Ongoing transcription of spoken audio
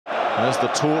Has the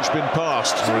torch been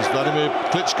passed, or is Wladimir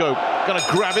Klitschko going to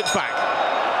grab it back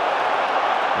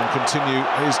and continue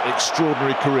his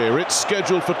extraordinary career? It's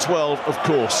scheduled for 12, of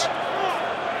course.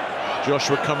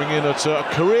 Joshua coming in at a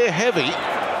career heavy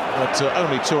at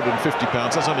only 250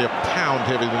 pounds. That's only a pound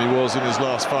heavier than he was in his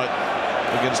last fight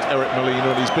against Eric Molina,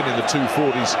 and he's been in the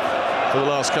 240s for the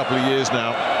last couple of years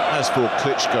now. As for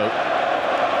Klitschko,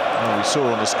 well, we saw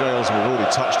on the scales, and we've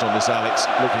already touched on this, Alex,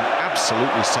 looking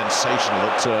absolutely sensational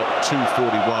at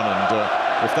 241,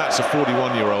 and if that's a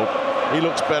 41-year-old, he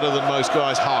looks better than most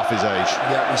guys half his age.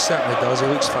 Yeah, he certainly does. He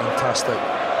looks fantastic.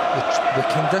 The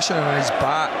conditioning on his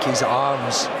back, his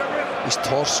arms, his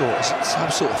torso, it's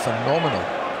absolutely phenomenal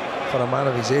for a man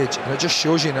of his age, and it just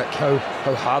shows you, Nick, how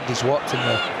hard he's worked in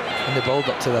the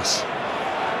build-up to this.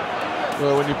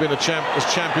 Well, when you've been as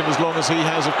champion as long as he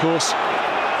has, of course,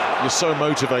 you're so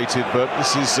motivated, but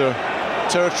this is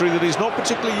territory that he's not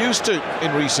particularly used to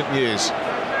in recent years.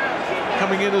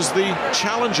 Coming in as the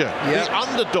challenger, the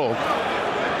underdog.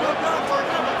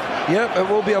 Yeah, it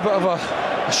will be a bit of a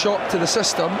shock to the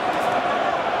system,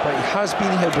 but he has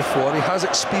been here before. He has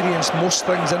experienced most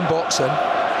things in boxing.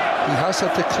 He has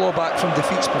had to claw back from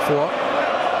defeats before.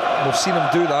 We've seen him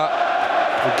do that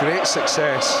with great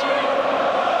success.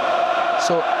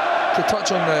 So, to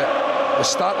touch on the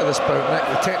start of this bout, Nick,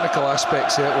 the technical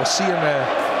aspects here, we're seeing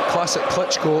classic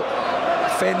Klitschko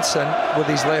fencing with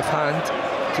his left hand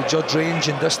to judge range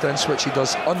and distance, which he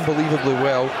does unbelievably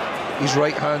well. His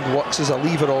right hand works as a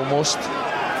lever almost,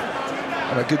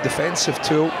 and a good defensive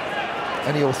tool.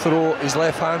 And he'll throw his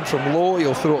left hand from low,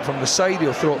 he'll throw it from the side,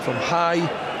 he'll throw it from high,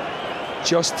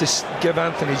 just to give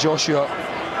Anthony Joshua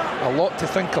a lot to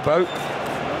think about.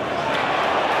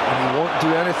 And he won't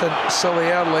do anything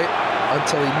silly early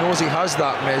until he knows he has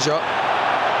that measure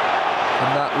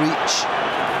and that reach.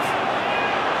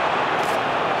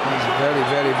 He's a very,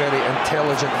 very, very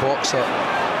intelligent boxer.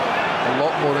 A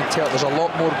lot more there's a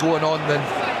lot more going on than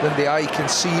the eye can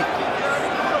see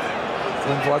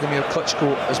when Wladimir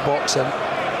Klitschko is boxing.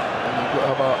 And you've got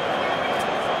to have a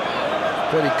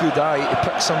very good eye to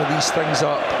pick some of these things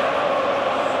up.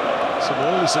 Some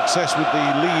early success with the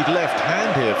lead left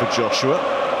hand here for Joshua.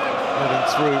 Heading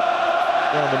through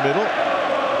down the middle.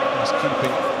 He's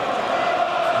keeping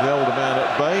the older man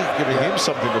at bay, giving him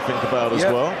something to think about as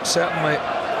well. Certainly.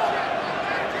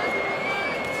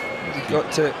 You've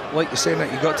got to, like you're saying,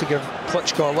 that you've got to give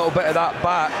Klitschko a little bit of that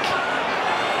back.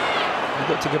 You've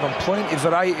got to give him plenty of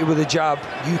variety with the jab.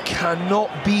 You cannot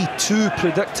be too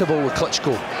predictable with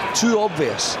Klitschko, too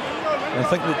obvious. And I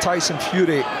think that Tyson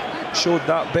Fury showed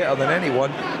that better than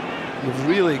anyone. You've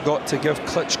really got to give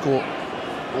Klitschko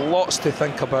lots to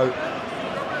think about.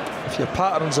 If your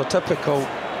patterns are typical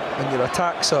and your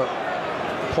attacks are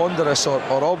ponderous or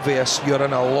obvious, you're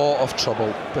in a lot of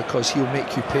trouble, because he'll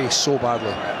make you pay so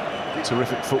badly.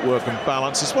 Terrific footwork and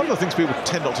balance. It's one of the things people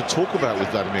tend not to talk about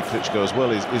with Wladimir Klitschko as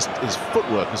well. His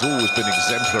footwork has always been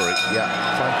exemplary. Yeah,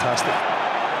 fantastic.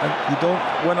 And you don't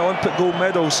win Olympic gold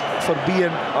medals for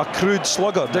being a crude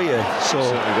slugger, do you? So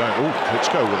certainly don't. Oh,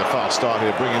 Klitschko with a fast start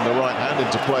here, bringing the right hand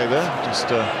into play there. Just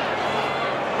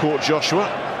caught Joshua.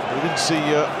 We didn't see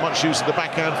much use of the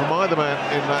backhand from either man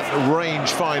in that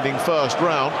range-finding first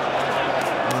round.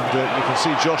 And you can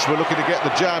see Joshua looking to get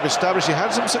the jab established. He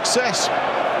had some success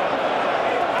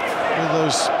with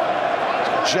those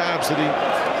jabs that he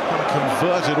kind of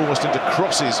converted almost into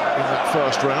crosses in that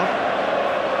first round.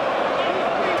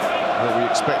 But we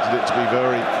expected it to be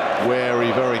very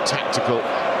wary, very tactical.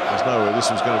 There's no way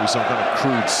this was going to be some kind of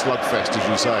crude slugfest, as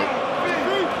you say.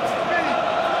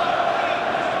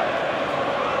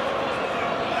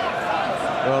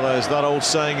 Well, there's that old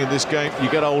saying in this game, you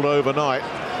get old overnight.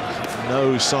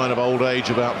 No sign of old age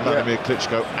about Wladimir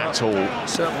Klitschko at all.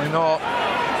 Certainly not.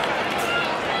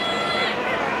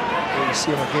 You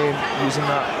see him again using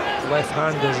that left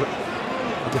hand as a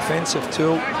defensive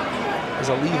tool, as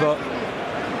a lever,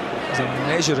 as a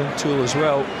measuring tool as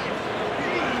well.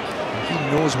 And he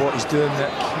knows what he's doing,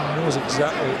 Nick. He knows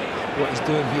exactly what he's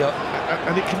doing here.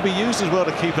 And it can be used as well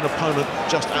to keep an opponent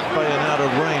just at bay and out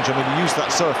of range. I mean, he used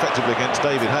that so effectively against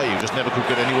David Haye, who just never could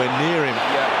get anywhere near him.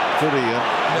 Fully.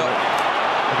 No.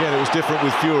 Again, it was different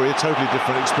with Fury, a totally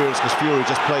different experience, because Fury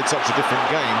just played such a different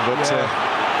game. But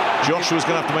Joshua's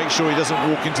going to have to make sure he doesn't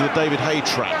walk into the David Haye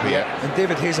trap here. And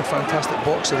David Haye's a fantastic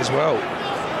boxer as well.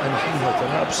 And he had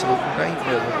an absolute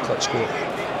nightmare with Klitschko.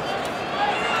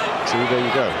 So there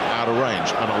you go, out of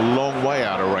range, and a long way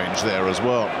out of range there as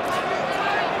well.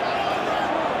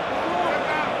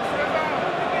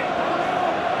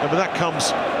 Yeah, but that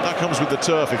comes with the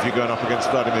turf if you're going up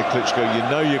against Wladimir Klitschko. You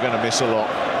know you're going to miss a lot.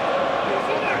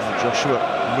 And Joshua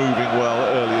moving well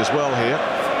early as well here.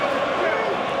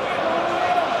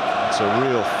 It's a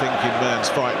real thinking man's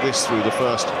fight this through the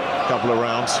first couple of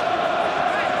rounds. Seems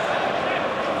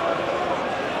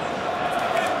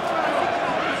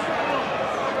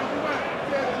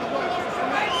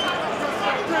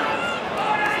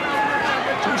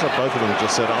like both of them have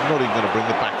just said, I'm not even going to bring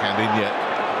the backhand in yet.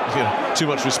 You know, too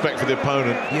much respect for the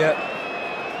opponent. Yeah.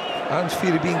 And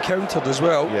fear of being countered as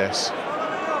well. Yes.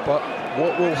 But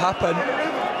what will happen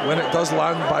when it does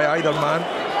land by either man?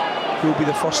 Who will be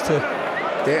the first to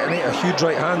detonate a huge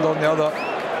right hand on the other?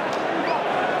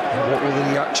 And what will the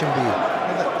reaction be?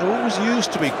 There always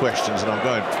used to be questions, and I'm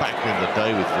going back in the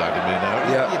day with Wladimir now.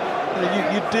 Yeah.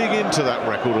 You dig into that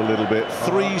record a little bit.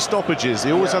 3 stoppages.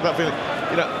 He always had that feeling.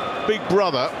 You know, Big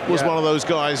Brother was one of those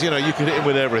guys. You know, you could hit him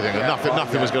with everything, and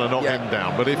nothing was going to knock him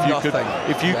down. But if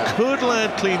you could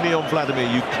land cleanly on Wladimir,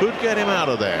 you could get him out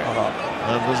of there.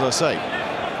 And as I say,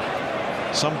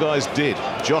 some guys did.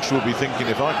 Josh will be thinking,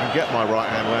 if I can get my right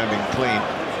hand landing clean,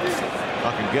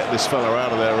 I can get this fella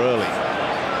out of there early.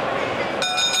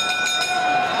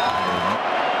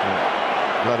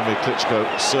 Wladimir Klitschko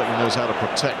certainly knows how to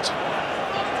protect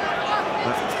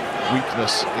that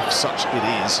weakness, if such it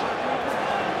is.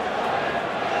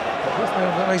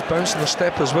 A nice bounce in the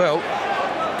step as well.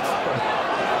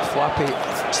 Slappy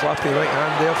right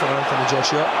hand there for Anthony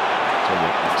Joshua.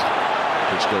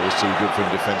 Klitschko was too good for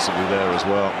him defensively there as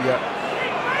well. Yeah.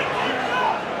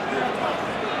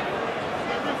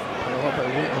 A little bit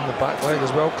of weight on the back leg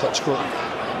as well. Klitschko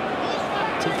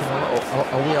taking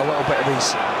away a little bit of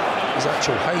his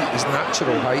actual height, his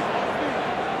natural height.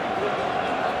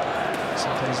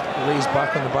 Sometimes lays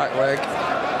back on the back leg.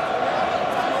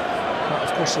 That,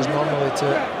 of course, is normally to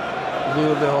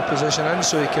lure the opposition in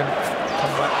so he can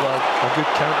come back with a good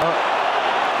counter.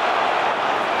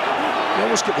 You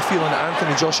almost get the feeling that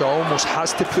Anthony Joshua almost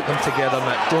has to put them together,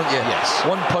 Nick, don't you? Yes.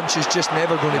 One punch is just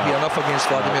never going to be enough against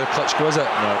Wladimir Klitschko, is it?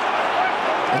 No.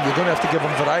 And you're going to have to give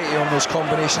him variety on those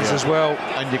combinations as well.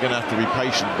 And you're going to have to be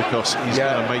patient, because he's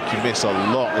going to make you miss a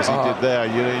lot, as he did there.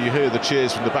 You know, you hear the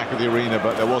cheers from the back of the arena,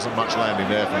 but there wasn't much landing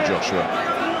there from Joshua.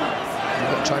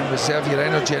 You've got to try and reserve your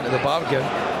energy into the bargain.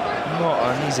 Not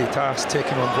an easy task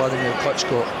taking on Wladimir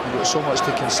Klitschko. You've got so much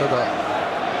to consider.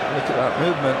 Look at that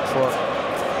movement for a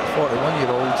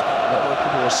 41-year-old that a lot of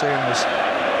people were saying was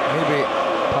maybe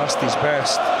past his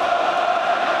best.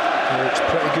 It looks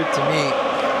pretty good to me.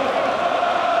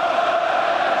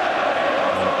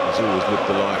 He's always lived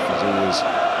the life. He's always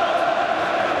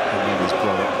been with his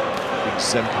brother.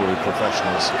 Exemplary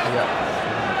professionals. Yeah.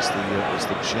 It's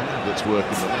the jab that's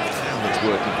working, the left hand that's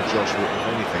working for Joshua, if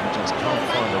anything. Just can't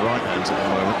find the right hands at the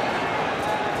moment.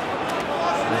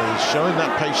 He's showing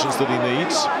that patience that he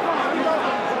needs.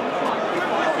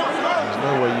 There's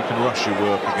no way you can rush your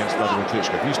work against Wladimir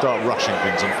Klitschko. If you start rushing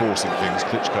things and forcing things,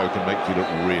 Klitschko can make you look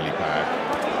really bad.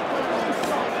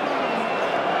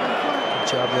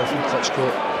 Good jab there from Klitschko.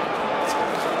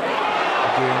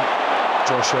 Again,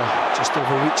 Joshua just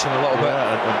overreaching a little bit.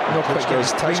 Not quite getting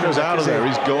his timing. Klitschko's out of there.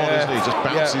 He's gone, isn't he? He just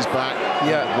bounces back.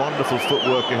 Wonderful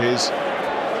footwork of his.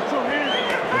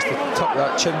 Has to tuck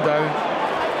that chin down,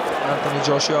 Anthony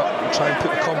Joshua, and try and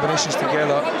put the combinations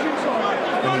together.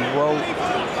 And he will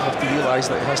have to realise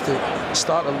that he has to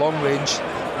start at long range.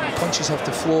 The punches have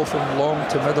to flow from long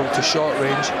to middle to short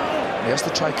range. And he has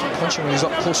to try and keep punching when he's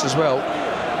up close as well.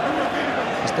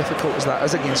 As difficult as that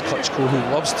is against Klitschko, who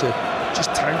loves to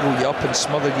just tangle you up and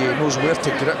smother you. He knows where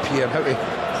to grip you and how to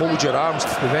hold your arms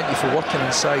to prevent you from working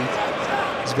inside.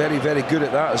 He's very, very good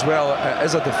at that as well. It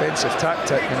is a defensive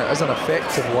tactic, and it is an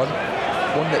effective one.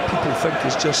 One that people think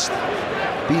is just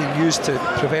being used to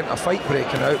prevent a fight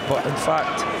breaking out, but in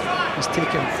fact, he's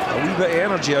taking a wee bit of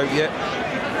energy out yet,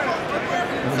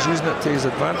 and he's using it to his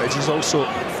advantage. He's also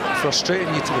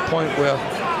frustrating you to the point where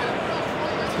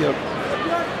if you've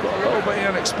got a little bit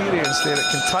of inexperience there, it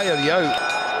can tire you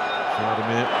out.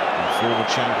 Wladimir, the former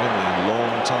champion, the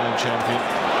long-time champion.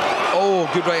 Oh,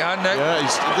 good right hand now. Yeah,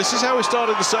 this is how he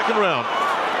started the second round.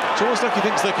 It's almost like he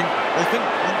thinks they think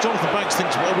Jonathan Banks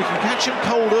thinks, well, we can catch him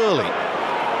cold early.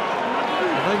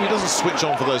 Maybe he doesn't switch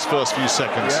on for those first few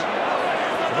seconds.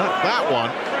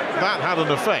 That had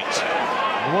an effect.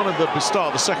 The one at the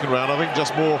start of the second round, I think,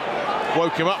 just more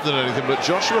woke him up than anything, but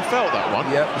Joshua felt that one.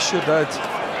 Yeah, he sure did.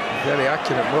 Very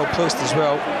accurate, well placed as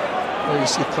well. There you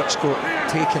see Klitschko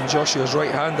taking Joshua's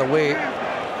right hand away,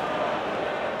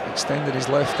 extending his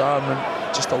left arm and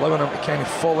just allowing him to kind of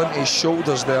fall into his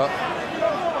shoulders there.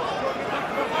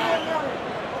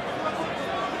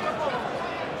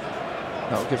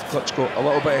 That'll give Klitschko a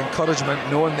little bit of encouragement,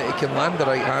 knowing that he can land the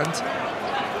right hand.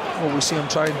 Well, we'll see him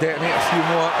try and detonate a few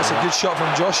more. It's a good shot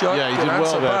from Joshua. Yeah, he did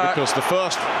well there, because the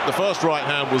first right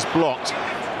hand was blocked.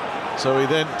 So he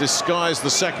then disguised the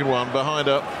second one behind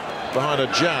a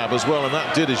jab as well, and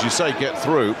that did, as you say, get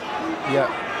through. Yeah.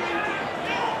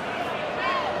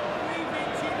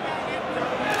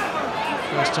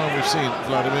 First time we've seen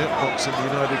Wladimir box in the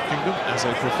United Kingdom as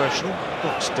a professional.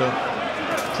 Boxed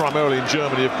primarily in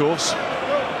Germany, of course.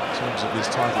 In terms of his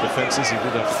title defences, he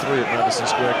did have 3 at Madison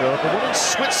Square Garden, but 1 in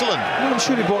Switzerland. I'm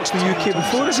sure he boxed in the UK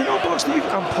before. Has he not boxed in the UK?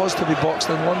 I'm positive he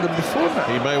boxed in London before that.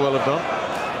 He may well have done.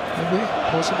 Maybe,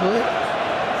 possibly.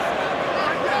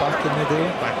 Back in the day.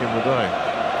 Back in the day.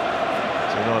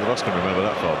 So neither of us can remember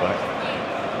that far back.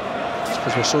 It's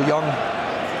because we're so young.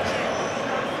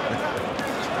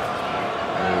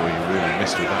 Oh, he really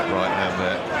missed with that right hand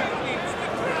there.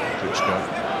 Klitschko.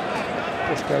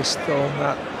 Both guys still on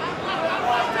that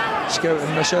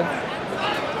scouting mission.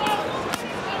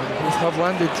 They both have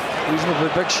landed reasonably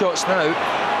big shots now.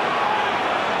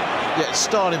 Yeah, it's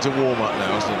starting to warm up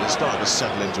now, isn't it? It's starting to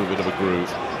settle into a bit of a groove.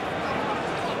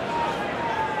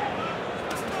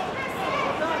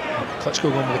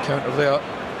 Klitschko going with the counter there.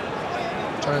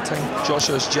 Trying to time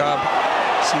Joshua's jab.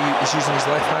 See, he's using his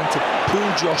left hand to pull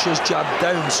Joshua's jab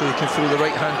down so he can throw the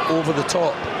right hand over the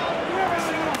top.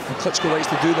 And Klitschko likes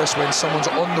to do this when someone's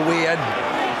on the way in,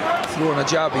 throwing a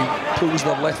jab. He pulls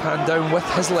their left hand down with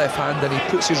his left hand and he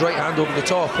puts his right hand over the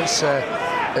top. It's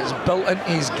built into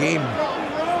his game.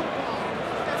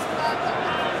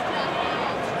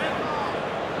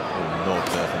 Nod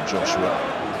there from Joshua.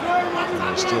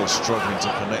 And still struggling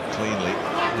to connect cleanly.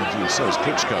 And so is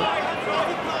Klitschko.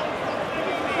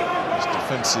 His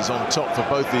defence is on top for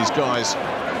both these guys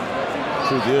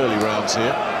through the early rounds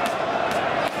here.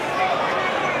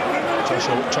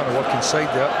 Joshua trying to work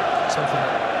inside there, something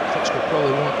that Klitschko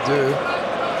probably won't do.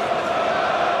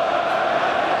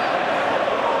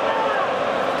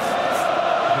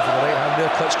 Looking for the right hand there,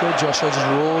 Klitschko. Joshua just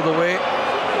rolled away.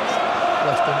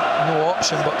 Left him no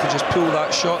option but to just pull that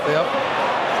shot there.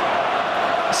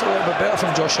 It's a little bit better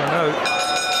from Joshua now.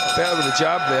 Better with the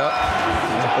jab there.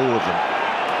 All of them.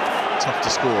 Tough to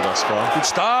score thus far. Good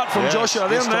start from Joshua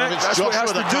there, Nick. That's what he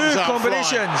has to do,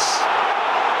 combinations.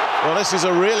 Well, this is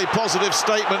a really positive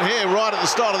statement here right at the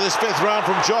start of this 5th round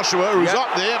from Joshua, who's up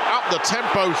there, up the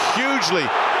tempo hugely.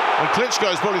 And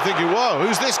Klitschko's probably thinking, whoa,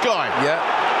 who's this guy? Yeah.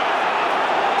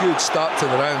 Good start to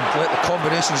the round. Let the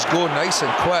combinations go nice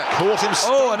and quick. Caught him.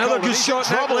 Oh, another good shot.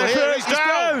 Trouble here. He's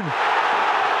down.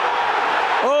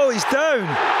 Oh, he's down.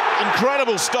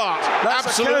 Incredible start. That's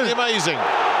absolutely amazing.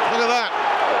 Look at that.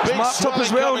 Big marked up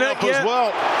as well, Nick. As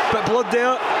well. Bit blood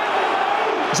there.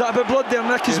 Is that a bit blood there,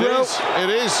 Nick, as well? It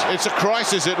is. It's a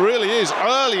crisis. It really is.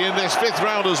 Early in this 5th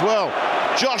round as well.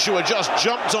 Joshua just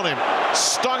jumped on him,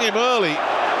 stung him early.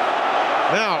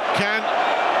 Now, can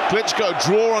Klitschko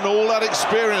draw on all that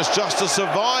experience just to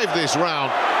survive this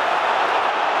round?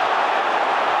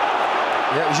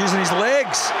 Yeah, he's using his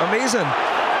legs. Amazing.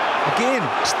 Again,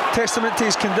 testament to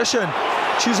his condition.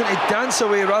 Choosing to dance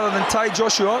away rather than tie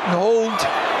Joshua up and hold.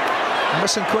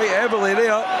 Missing quite heavily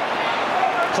there.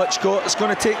 Klitschko, it's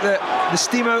going to take the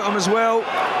steam out of him as well.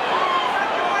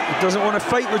 He doesn't want to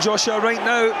fight with Joshua right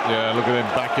now. Yeah, look at him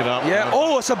backing up. Yeah,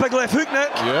 oh, it's a big left hook,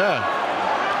 Nick. Yeah,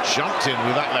 jumped in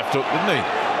with that left hook, didn't he?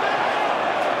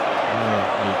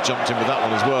 He jumped in with that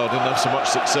one as well. Didn't have so much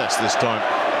success this time.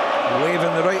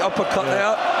 Waving the right uppercut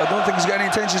there. I don't think he's got any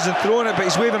intentions in throwing it, but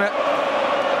he's waving it.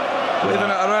 Waving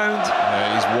it around.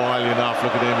 Yeah, he's wily enough.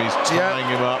 Look at him. He's tying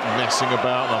him up, messing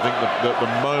about. And I think the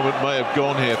moment may have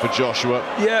gone here for Joshua.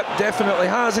 Yeah, definitely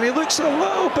has. And he looks a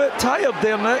little bit tired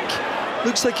there, Nick.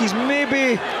 Looks like he's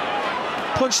maybe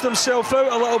punched himself out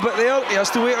a little bit there. He has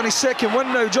to wait on his second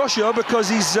win now, Joshua, because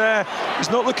he's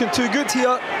not looking too good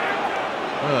here.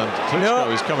 And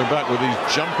Klitschko is coming back with these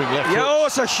jumping left hooks. Oh,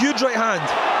 it's a huge right hand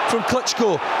from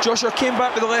Klitschko. Joshua came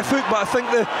back with the left hook, but I think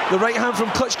the right hand from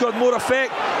Klitschko had more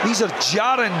effect. These are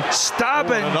jarring,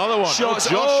 stabbing another one. shots.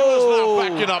 Joshua's now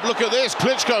backing up. Look at this.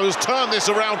 Klitschko has turned this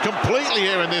around completely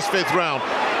here in this 5th round.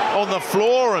 On the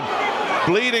floor and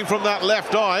bleeding from that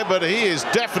left eye, but he is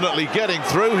definitely getting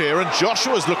through here. And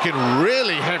Joshua's looking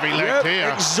really heavy-legged here.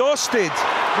 Exhausted.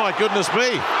 My goodness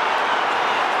me.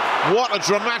 What a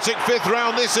dramatic 5th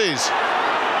round this is.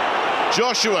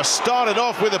 Joshua started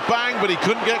off with a bang, but he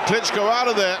couldn't get Klitschko out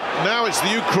of there. Now it's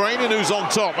the Ukrainian who's on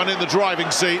top and in the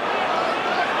driving seat.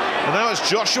 And now it's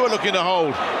Joshua looking to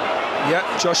hold. Yeah,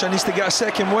 Joshua needs to get a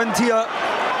second win here.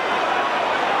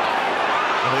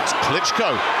 And it's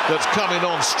Klitschko that's coming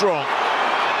on strong.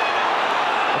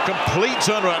 A complete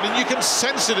turnaround, and you can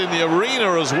sense it in the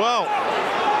arena as well.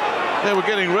 They were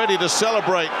getting ready to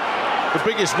celebrate the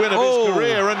biggest win of his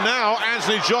career, and now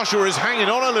Anthony Joshua is hanging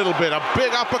on a little bit. A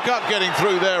big uppercut getting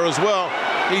through there as well.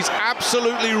 He's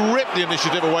absolutely ripped the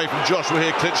initiative away from Joshua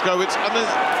here, Klitschko.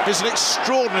 It's an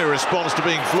extraordinary response to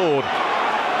being floored.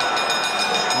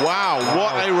 Wow,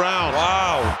 what a round.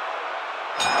 Wow.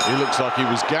 He looks like he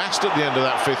was gassed at the end of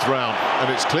that 5th round, and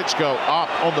it's Klitschko up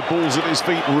on the balls at his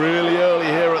feet really early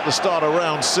here at the start of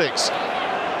round 6.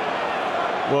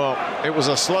 Well, it was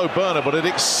a slow burner, but it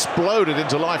exploded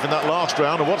into life in that last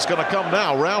round. And what's going to come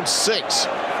now? Round 6.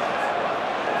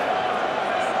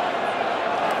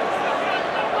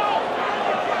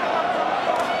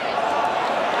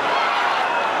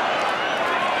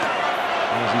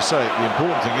 As you say, the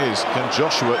important thing is, can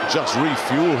Joshua just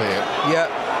refuel here? Yeah.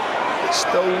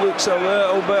 Still looks a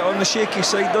little bit on the shaky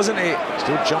side, doesn't he?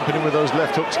 Still jumping in with those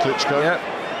left hooks, Klitschko. Yeah.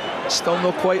 Still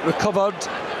not quite recovered.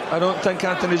 I don't think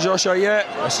Anthony Joshua yet.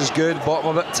 This is good.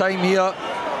 Bottom of it time here.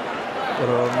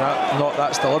 Whether or not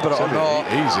that's deliberate or not.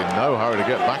 He's in no hurry to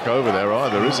get back over there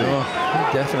either, is he? No,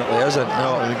 he definitely isn't. No.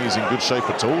 I don't think he's in good shape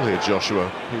at all here, Joshua.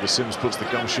 Peter Sims puts the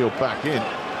gum shield back in.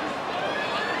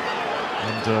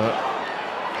 And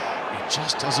he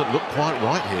just doesn't look quite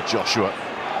right here, Joshua.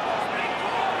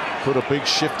 Put a big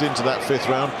shift into that 5th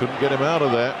round, couldn't get him out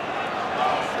of there.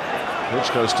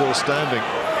 Klitschko still standing.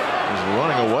 He's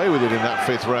running away with it in that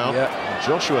 5th round. Yeah. And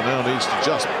Joshua now needs to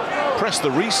just press the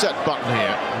reset button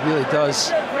here. He really does.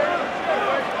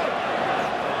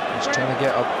 He's trying to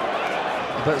get a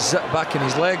bit zip back in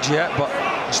his legs yet, but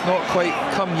it's not quite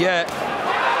come yet.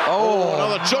 Oh,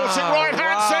 another jolting right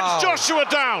hand sends Joshua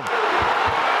down.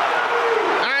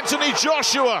 Anthony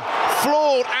Joshua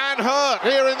floored and hurt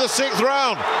here in the 6th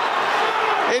round.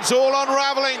 It's all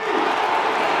unraveling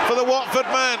for the Watford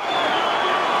man.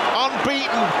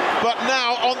 Unbeaten, but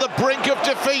now on the brink of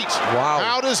defeat. Wow.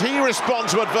 How does he respond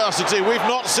to adversity? We've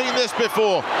not seen this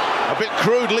before. A bit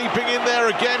crude leaping in there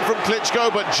again from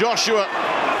Klitschko, but Joshua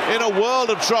in a world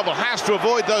of trouble, has to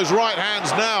avoid those right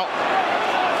hands now.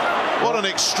 What an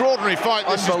extraordinary fight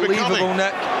this is becoming. Unbelievable,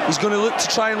 Nick. He's going to look to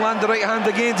try and land the right hand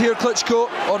again here, Klitschko,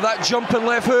 or that jumping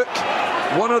left hook.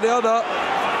 One or the other.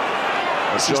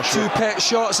 This is 2 pet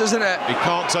shots, isn't it? He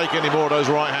can't take any more of those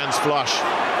right hands flush.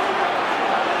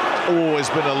 Always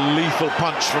been a lethal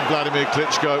punch from Wladimir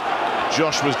Klitschko.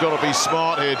 Joshua's got to be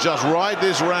smart here. Just ride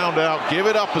this round out. Give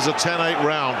it up as a 10-8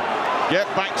 round. Get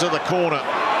back to the corner.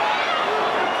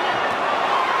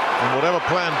 And whatever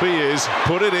plan B is,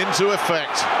 put it into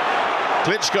effect.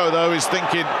 Klitschko, though, is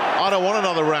thinking, I don't want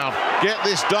another round. Get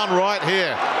this done right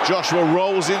here. Joshua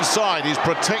rolls inside. He's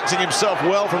protecting himself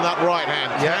well from that right hand.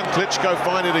 Yeah. Can Klitschko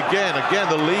find it again? Again,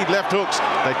 the lead left hooks,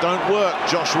 they don't work.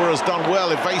 Joshua has done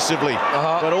well evasively,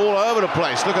 but all over the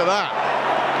place. Look at that.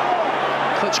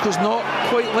 Klitschko's not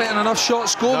quite letting enough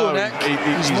shots go, though, Nick. He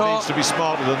needs to be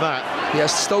smarter than that. Yes,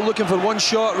 still looking for one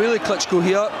shot, really, Klitschko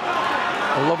here.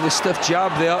 A lovely stiff jab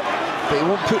there, but he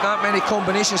won't put that many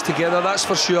combinations together, that's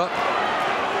for sure.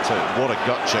 So what a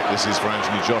gut check this is for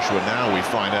Anthony Joshua. Now we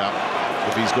find out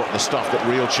if he's got the stuff that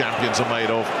real champions are made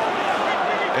of.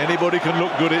 Anybody can look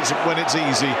good when it's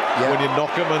easy, when you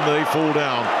knock them and they fall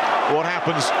down. What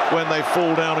happens when they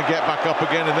fall down and get back up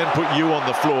again and then put you on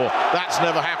the floor? That's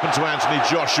never happened to Anthony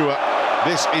Joshua.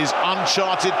 This is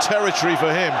uncharted territory for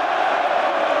him.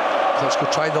 Klitschko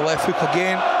tried the left hook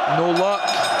again, no luck.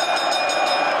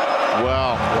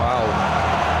 Wow.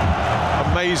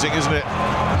 Amazing, isn't it?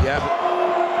 Yeah.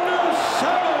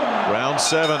 Round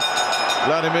 7.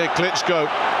 Wladimir Klitschko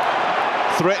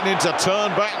threatening to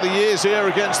turn back the years here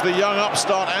against the young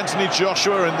upstart Anthony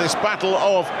Joshua in this battle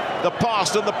of the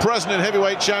past and the present in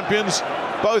heavyweight champions,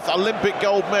 both Olympic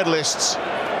gold medalists.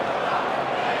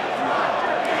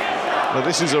 Now,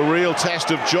 this is a real test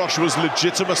of Joshua's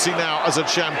legitimacy now as a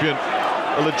champion.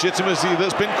 A legitimacy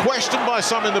that's been questioned by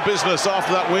some in the business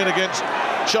after that win against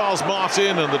Charles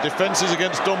Martin and the defences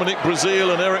against Dominic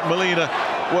Brazil and Eric Molina.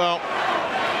 Well,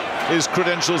 his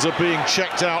credentials are being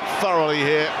checked out thoroughly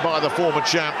here by the former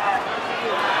champ.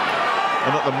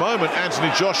 And at the moment,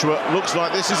 Anthony Joshua looks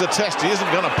like this is a test he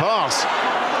isn't going to pass.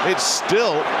 It's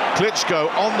still Klitschko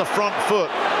on the front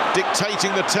foot,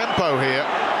 dictating the tempo here.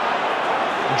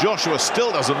 Joshua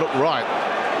still doesn't look right.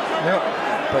 Yeah,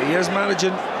 but he is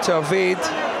managing to evade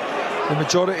the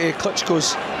majority of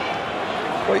Klitschko's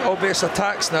quite obvious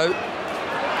attacks now.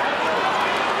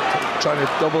 Trying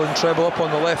to double and treble up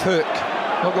on the left hook.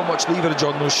 Not got much leverage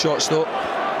on those shots, though.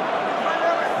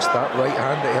 It's that right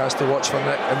hand that he has to watch for,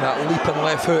 Nick, and that leaping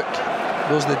left hook.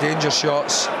 Those are the danger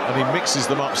shots. And he mixes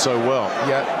them up so well.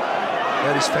 Yeah.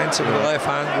 There he's fencing with the left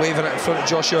hand, waving it in front of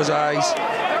Joshua's eyes.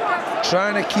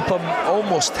 Trying to keep him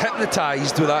almost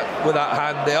hypnotised with that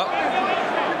hand there.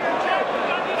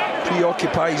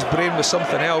 Preoccupy his brain with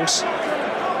something else.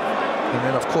 And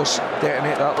then, of course,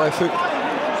 detonate that left hook.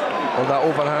 Or that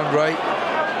overhand right.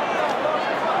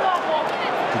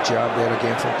 Good jab there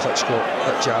again from Klitschko.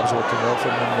 That jab's working well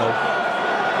for him now.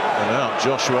 And now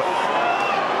Joshua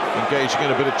engaging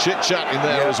in a bit of chit-chat in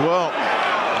there as well.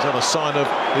 Is that a sign of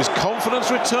his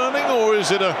confidence returning, or is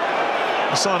it a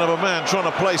sign of a man trying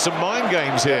to play some mind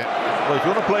games here? Well, if you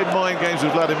want to play mind games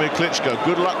with Wladimir Klitschko,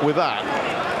 good luck with that.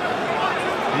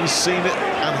 He's seen it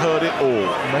and heard it all.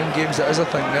 Mind games, that is a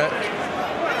thing, Nick.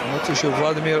 I'm not too sure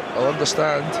Wladimir will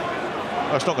understand.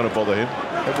 That's not going to bother him.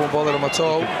 It won't bother him at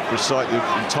all. He can recite the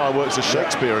entire works of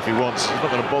Shakespeare if he wants. He's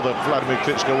not going to bother Wladimir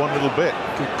Klitschko one little bit.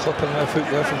 Good clip in the foot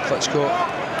there from Klitschko.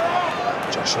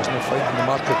 Joshua's not finding the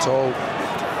mark at all.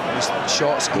 His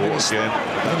shots, even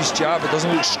his jab, it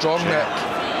doesn't look strong, Nick.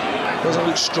 It doesn't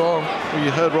look strong. Well,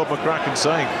 you heard Rob McCracken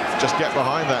saying, just get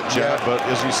behind that jab, but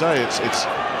as you say,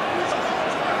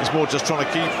 it's more just trying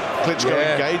to keep Klitschko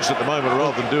engaged at the moment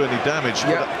rather than do any damage.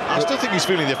 But I still think he's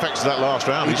feeling the effects of that last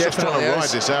round. He's just trying to ride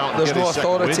this out. There's and no get his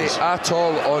authority wins. at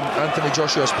all on Anthony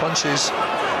Joshua's punches.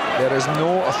 There is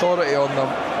no authority on them.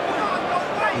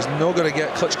 He's not going to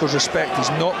get Klitschko's respect. He's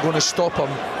not going to stop him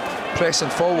pressing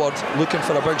forward, looking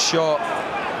for a big shot.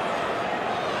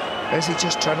 Is he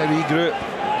just trying to regroup,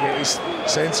 get his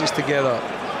senses together?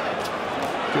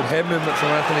 Good head movement from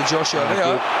Anthony Joshua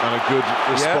there. And a good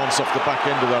response off the back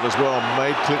end of that as well.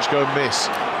 Made Klitschko miss.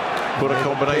 Put a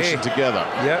combination together.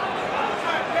 Yeah.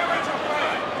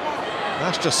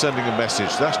 That's just sending a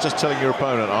message. That's just telling your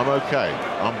opponent, I'm okay.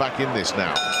 I'm back in this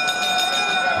now.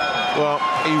 Well,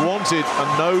 he wanted a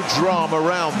no drama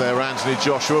round there, Anthony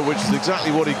Joshua, which is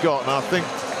exactly what he got. And I think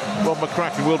Rob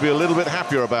McCracken will be a little bit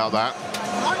happier about that.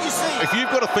 If you've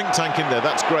got a think tank in there,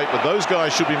 that's great, but those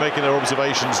guys should be making their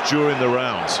observations during the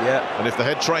rounds. Yeah. And if the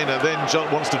head trainer then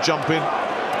wants to jump in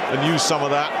and use some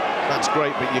of that, that's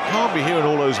great, but you can't be hearing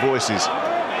all those voices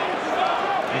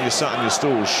when you're sat in your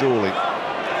stalls, surely.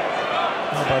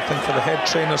 Not a bad thing for the head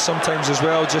trainer sometimes as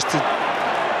well, just to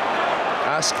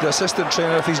ask the assistant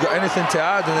trainer if he's got anything to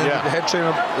add, and then the head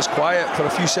trainer is quiet for a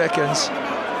few seconds.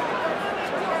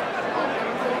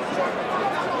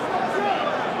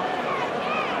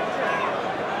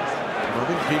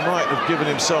 He might have given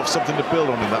himself something to build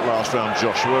on in that last round,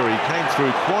 Joshua. He came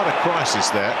through quite a crisis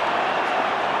there.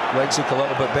 Legs look a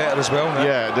little bit better as well now.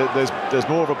 Yeah, there's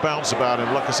more of a bounce about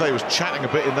him. Like I say, he was chatting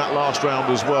a bit in that last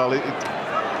round as well. It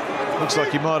looks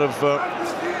like he might have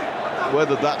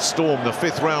weathered that storm. The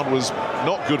fifth round was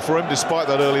not good for him, despite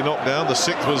that early knockdown. The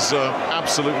sixth was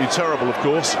absolutely terrible, of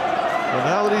course. And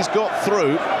now that he's got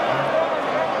through,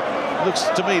 it looks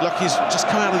to me like he's just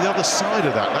come out of the other side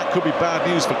of that. That could be bad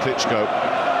news for Klitschko,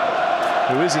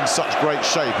 who is in such great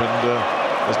shape, and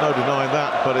there's no denying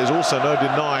that, but there's also no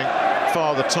denying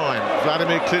Father Time.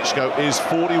 Wladimir Klitschko is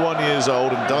 41 years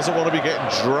old and doesn't want to be getting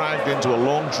dragged into a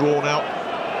long, drawn-out,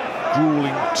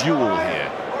 grueling duel here.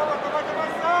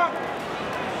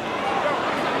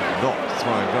 Not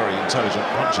throwing very intelligent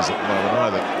punches at the moment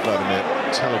either, Wladimir.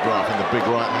 Telegraphing the big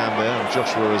right hand there, and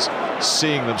Joshua is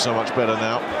seeing them so much better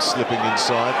now, slipping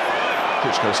inside.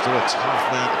 Klitschko's still a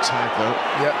tough man to tag, though.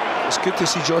 Yeah, it's good to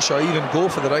see Joshua even go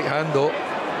for the right hand, though.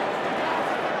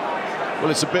 Well,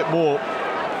 it's a bit more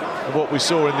of what we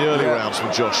saw in the early rounds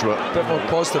from Joshua. A bit more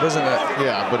positive, isn't it?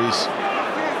 Yeah, but he's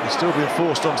still being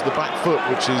forced onto the back foot,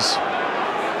 which is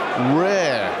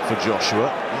rare for Joshua.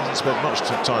 He hasn't spent much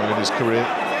time in his career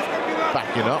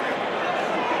backing up.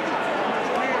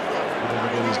 But then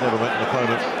again, he's never met an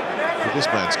opponent with this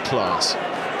man's class.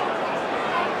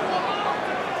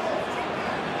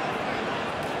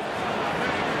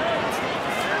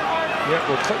 Yeah,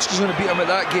 well, Klitschko's going to beat him at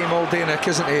that game all day, Nick,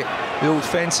 isn't he? The old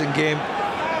fencing game.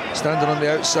 Standing on the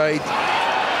outside,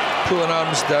 pulling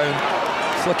arms down,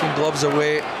 flicking gloves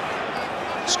away,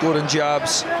 scoring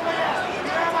jabs.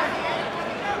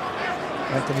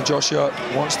 Anthony Joshua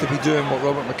wants to be doing what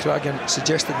Robert McCracken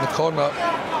suggested in the corner,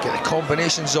 get the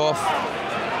combinations off,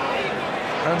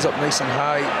 hands up nice and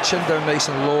high, chin down nice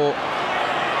and low,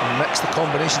 and mix the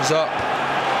combinations up.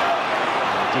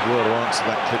 He did well to answer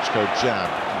that Klitschko jab.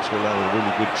 Klitschko landed a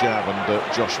really good jab,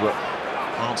 and Joshua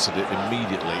answered it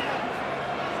immediately.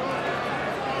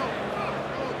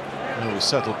 Well, we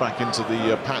settled back into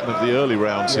the pattern of the early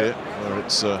rounds here, where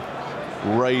it's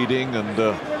raiding and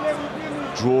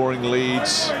drawing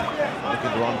leads,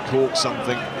 looking to uncork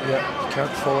something. Yeah, you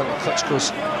can't fall into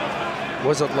Klitschko's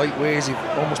wizard-like ways. He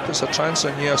almost puts a trance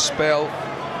on you, a spell,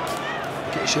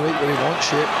 gets you right where he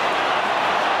wants you.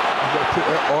 You've got to put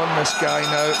it on this guy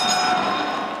now.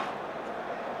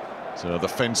 So the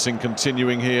fencing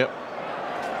continuing here.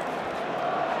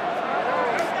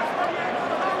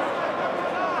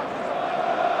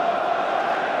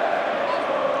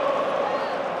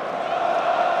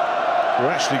 We're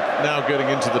actually now getting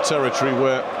into the territory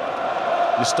where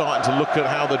you're starting to look at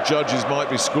how the judges might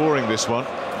be scoring this one.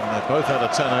 And they both had a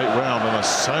 10-8 round, and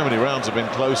so many rounds have been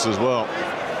close as well.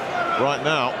 Right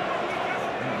now,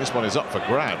 this one is up for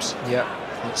grabs. Yeah,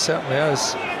 it certainly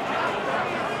is.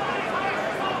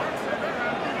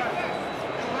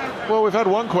 Well, we've had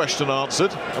one question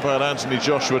answered about Anthony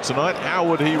Joshua tonight. How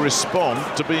would he respond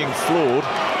to being floored?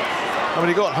 I mean,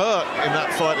 he got hurt in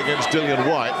that fight against Dillian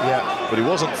Whyte, but he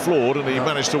wasn't floored, and he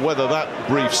managed to weather that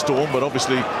brief storm. But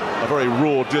obviously, a very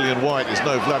raw Dillian Whyte is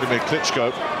no Wladimir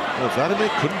Klitschko. Well, Wladimir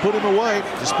couldn't put him away,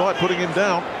 despite putting him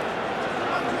down.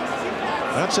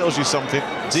 That tells you something.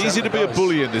 It's easy to be a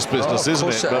bully in this business, isn't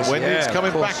it? But when he's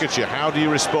coming back at you, how do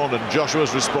you respond? And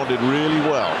Joshua's responded really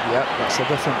well. Yeah, that's a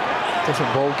different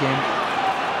ball game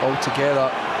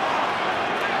altogether.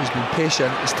 He's been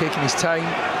patient. He's taking his time.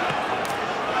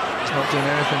 He's not doing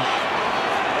anything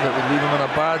that would leave him in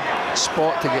a bad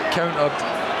spot to get countered.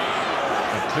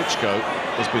 And Klitschko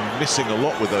has been missing a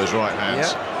lot with those right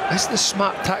hands. Yeah. It's the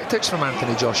smart tactics from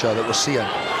Anthony Joshua that we're seeing.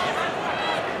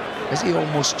 Is he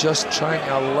almost just trying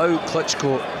to allow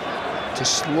Klitschko to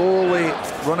slowly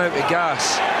run out of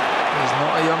gas? He's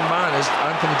not a young man. Is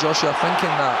Anthony Joshua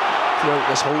thinking that throughout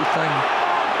this whole thing?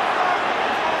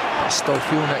 But still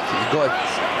feeling like you've got to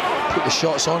put the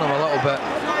shots on him a little bit.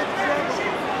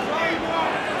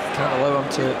 Can't allow him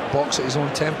to box at his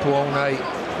own tempo all night.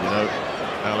 You know,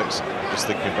 Alex, just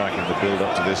thinking back in the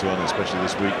build-up to this one, especially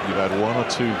this week, you've had one or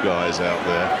two guys out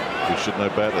there who should know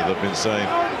better that have been saying,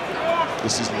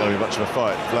 this isn't going to be much of a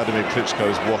fight. Wladimir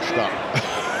Klitschko's washed up.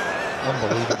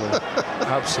 Unbelievable.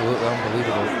 Absolutely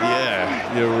unbelievable.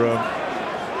 Yeah, you're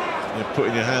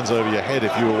putting your hands over your head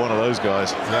if you were one of those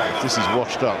guys. Yeah. If this is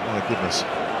washed up, my goodness.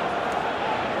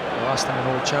 The last time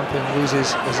an old champion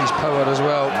loses is his power as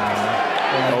well.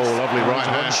 Oh, lovely right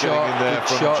hand getting in there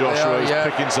from Joshua. He's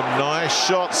picking some nice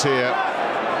shots here.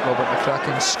 Robert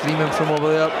McCracken screaming from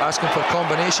over there, asking for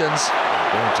combinations.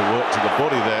 Going to work to the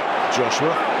body there,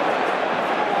 Joshua.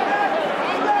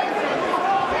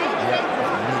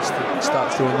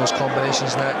 Start throwing those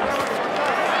combinations now.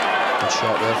 Good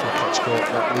shot there from Klitschko,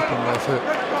 that leaping left foot.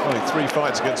 Only 3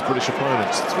 fights against British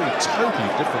opponents. 3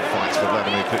 totally different fights for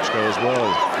Wladimir Klitschko as well.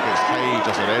 Against Hay,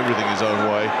 just had everything his own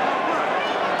way.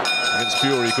 Against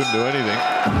Fury, he couldn't do anything.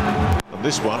 And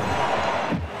this one,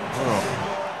 oh,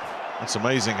 that's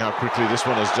amazing how quickly this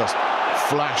one has just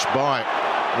flashed by.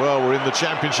 Well, we're in the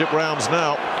championship rounds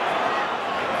now.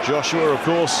 Joshua, of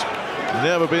course,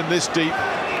 never been this deep.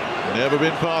 Never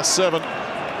been past 7.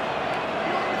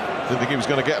 Didn't think he was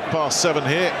going to get past 7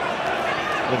 here.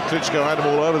 When Klitschko had him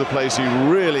all over the place, he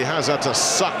really has had to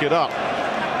suck it up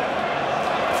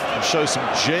and show some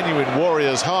genuine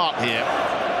warrior's heart here.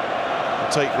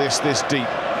 I'll take this deep.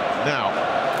 Now,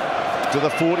 do the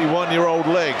 41-year-old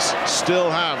legs still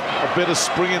have a bit of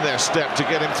spring in their step to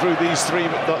get him through the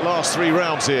last 3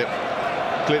 rounds here,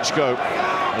 Klitschko?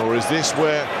 Or is this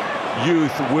where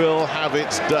youth will have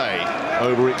its day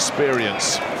over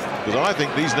experience? Because I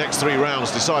think these next 3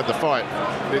 rounds decide the fight.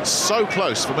 It's so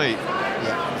close for me.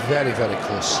 Yeah, very, very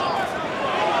close.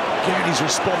 Again, he's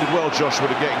responded well, Joshua,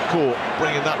 to getting caught,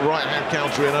 bringing that right-hand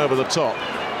counter in over the top.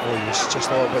 Oh, he was just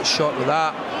a little bit short with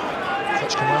that.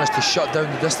 Klitschko managed to shut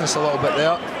down the distance a little bit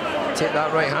there. Take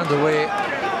that right hand away.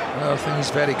 Another thing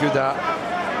he's very good at.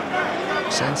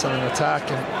 Sensing an attack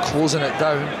and closing it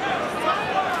down.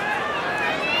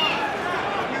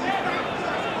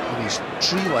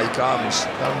 Tree-like arms,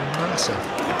 they're massive.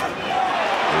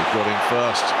 He got in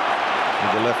first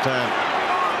with the left hand.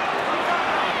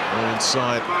 Well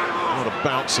inside, a lot of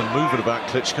bounce and movement about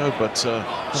Klitschko, but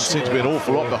doesn't seem to be an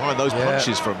awful lot behind those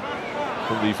punches from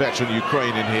the veteran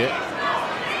Ukrainian here.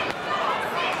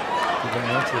 Going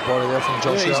onto the body there from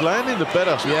Joshua. Yeah, he's landing the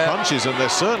better punches, and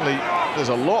there's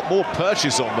a lot more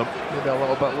purchase on them. Maybe a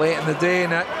little bit late in the day,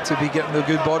 Nick, to be getting the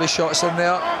good body shots in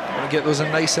there. Want to get those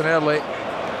in nice and early.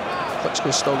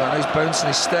 Klitschko's still got a nice bounce in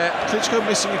his step. Klitschko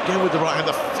missing again with the right hand.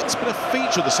 It's been a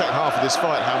feature of the second half of this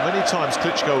fight, how many times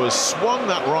Klitschko has swung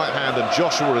that right hand and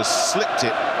Joshua has slipped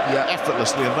it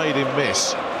effortlessly and made him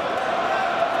miss.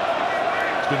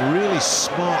 It's been really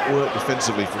smart work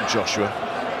defensively from Joshua.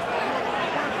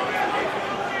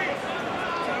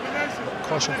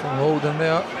 Caution from Holden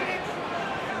there.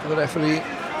 The referee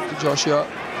to Joshua.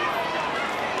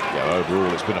 Yeah,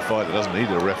 overall, it's been a fight that doesn't need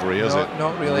a referee, has it?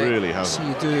 Not really. It really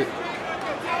hasn't. So you do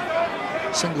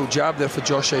single jab there for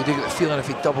Joshua. You do get the feeling if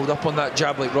he doubled up on that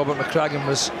jab like Robert McCracken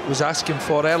was asking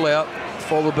for earlier,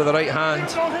 followed by the right hand,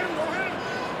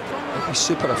 it'd be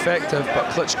super effective. But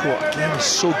Klitschko, again, is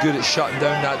so good at shutting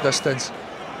down that distance,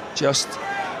 just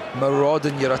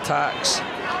marauding your attacks.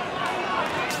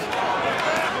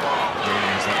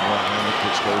 There's that right hand that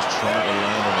Klitschko's trying to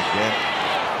land on again.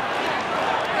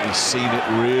 He's seen it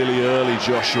really early,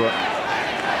 Joshua.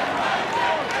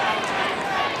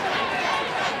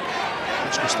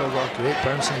 Klitschko's still got a great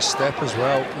bouncing step as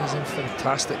well. He's in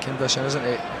fantastic condition, isn't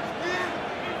he?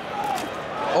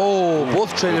 Oh,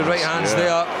 both traded right hands there.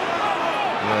 Yeah.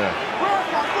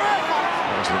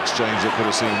 That was an exchange that could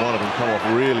have seen one of them come off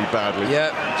really badly.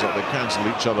 Yeah. Looks like they cancelled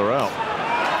each other out.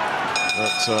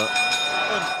 But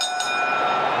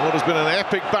what has been an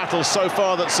epic battle so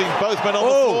far that's seen both men on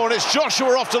the floor, and it's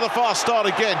Joshua off to the fast start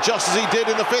again, just as he did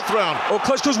in the 5th round. Oh,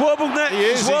 Klitschko's wobbled, Nick. He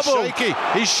is, he's shaky.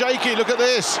 He's shaky, look at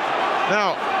this.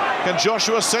 Now, can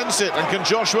Joshua sense it, and can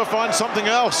Joshua find something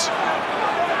else?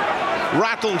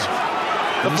 Rattled,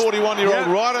 the 41-year-old,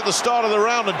 right at the start of the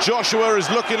round, and Joshua is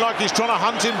looking like he's trying to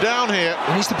hunt him down here.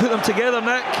 He needs to put them together,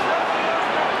 Nick.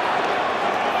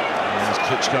 There's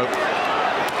Klitschko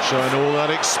showing all that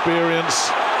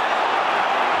experience.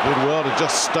 Did well to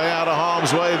just stay out of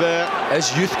harm's way there.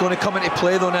 Is youth going to come into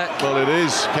play though, Nick? Well, it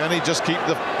is. Can he just keep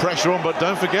the pressure on? But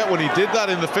don't forget, when he did that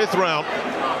in the 5th round,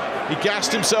 he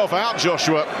gassed himself out,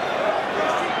 Joshua.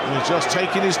 And he's just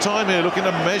taking his time here, looking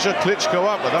to measure Klitschko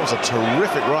up. But that was a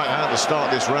terrific right hand to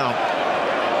start this round.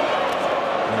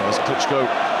 And as Klitschko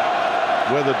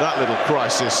weathered that little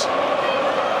crisis.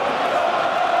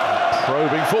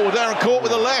 Probing forward there and caught with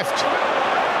the left.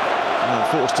 And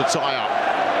forced to tie up.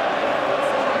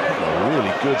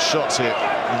 Really good shots here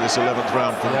in this 11th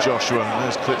round from Joshua. And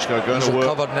there's Klitschko going to work.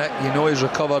 He's recovered, Nick. You know he's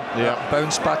recovered.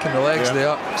 Bounce back in the legs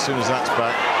there. As soon as that's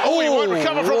back. Oh, he won't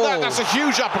recover from that. That's a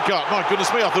huge uppercut. My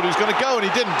goodness me, I thought he was going to go, and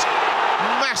he didn't.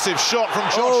 Massive shot from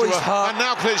Joshua. And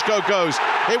now Klitschko goes.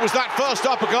 It was that first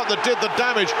uppercut that did the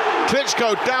damage.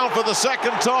 Klitschko down for the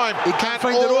 2nd time. He can't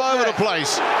find all over the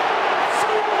place.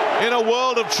 In a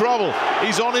world of trouble.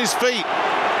 He's on his feet.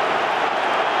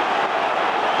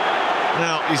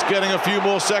 Now, he's getting a few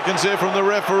more seconds here from the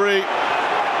referee,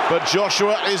 but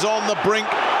Joshua is on the brink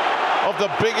of the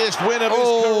biggest win of his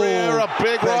career, a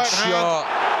big right hand.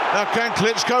 Now, can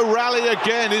Klitschko rally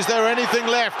again? Is there anything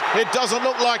left? It doesn't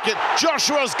look like it.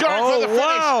 Joshua's going for the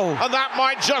finish, and that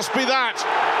might just be that.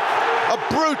 A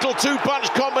brutal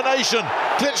 2-punch combination.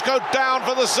 Klitschko down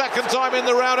for the 2nd time in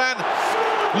the round and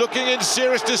looking in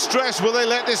serious distress. Will they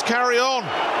let this carry on?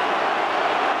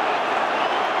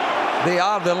 They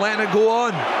are. They're letting it go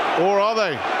on. Or are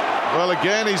they? Well,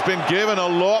 again, he's been given a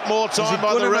lot more time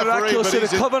by the referee, but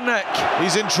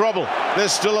he's in trouble.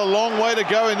 There's still a long way to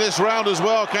go in this round as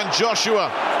well. Can Joshua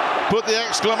put the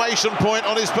exclamation point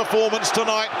on his performance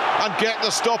tonight and get the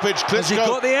stoppage?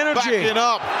 Klitschko backing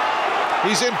up.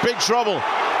 He's in big trouble.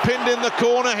 Pinned in the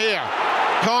corner here.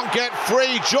 Can't get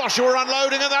free. Joshua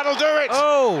unloading, and that'll do it.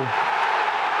 Oh!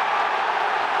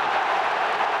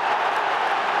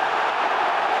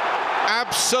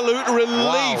 Absolute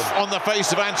relief on the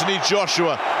face of Anthony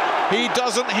Joshua. He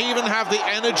doesn't even have the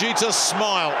energy to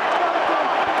smile.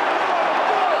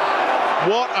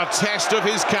 What a test of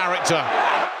his character.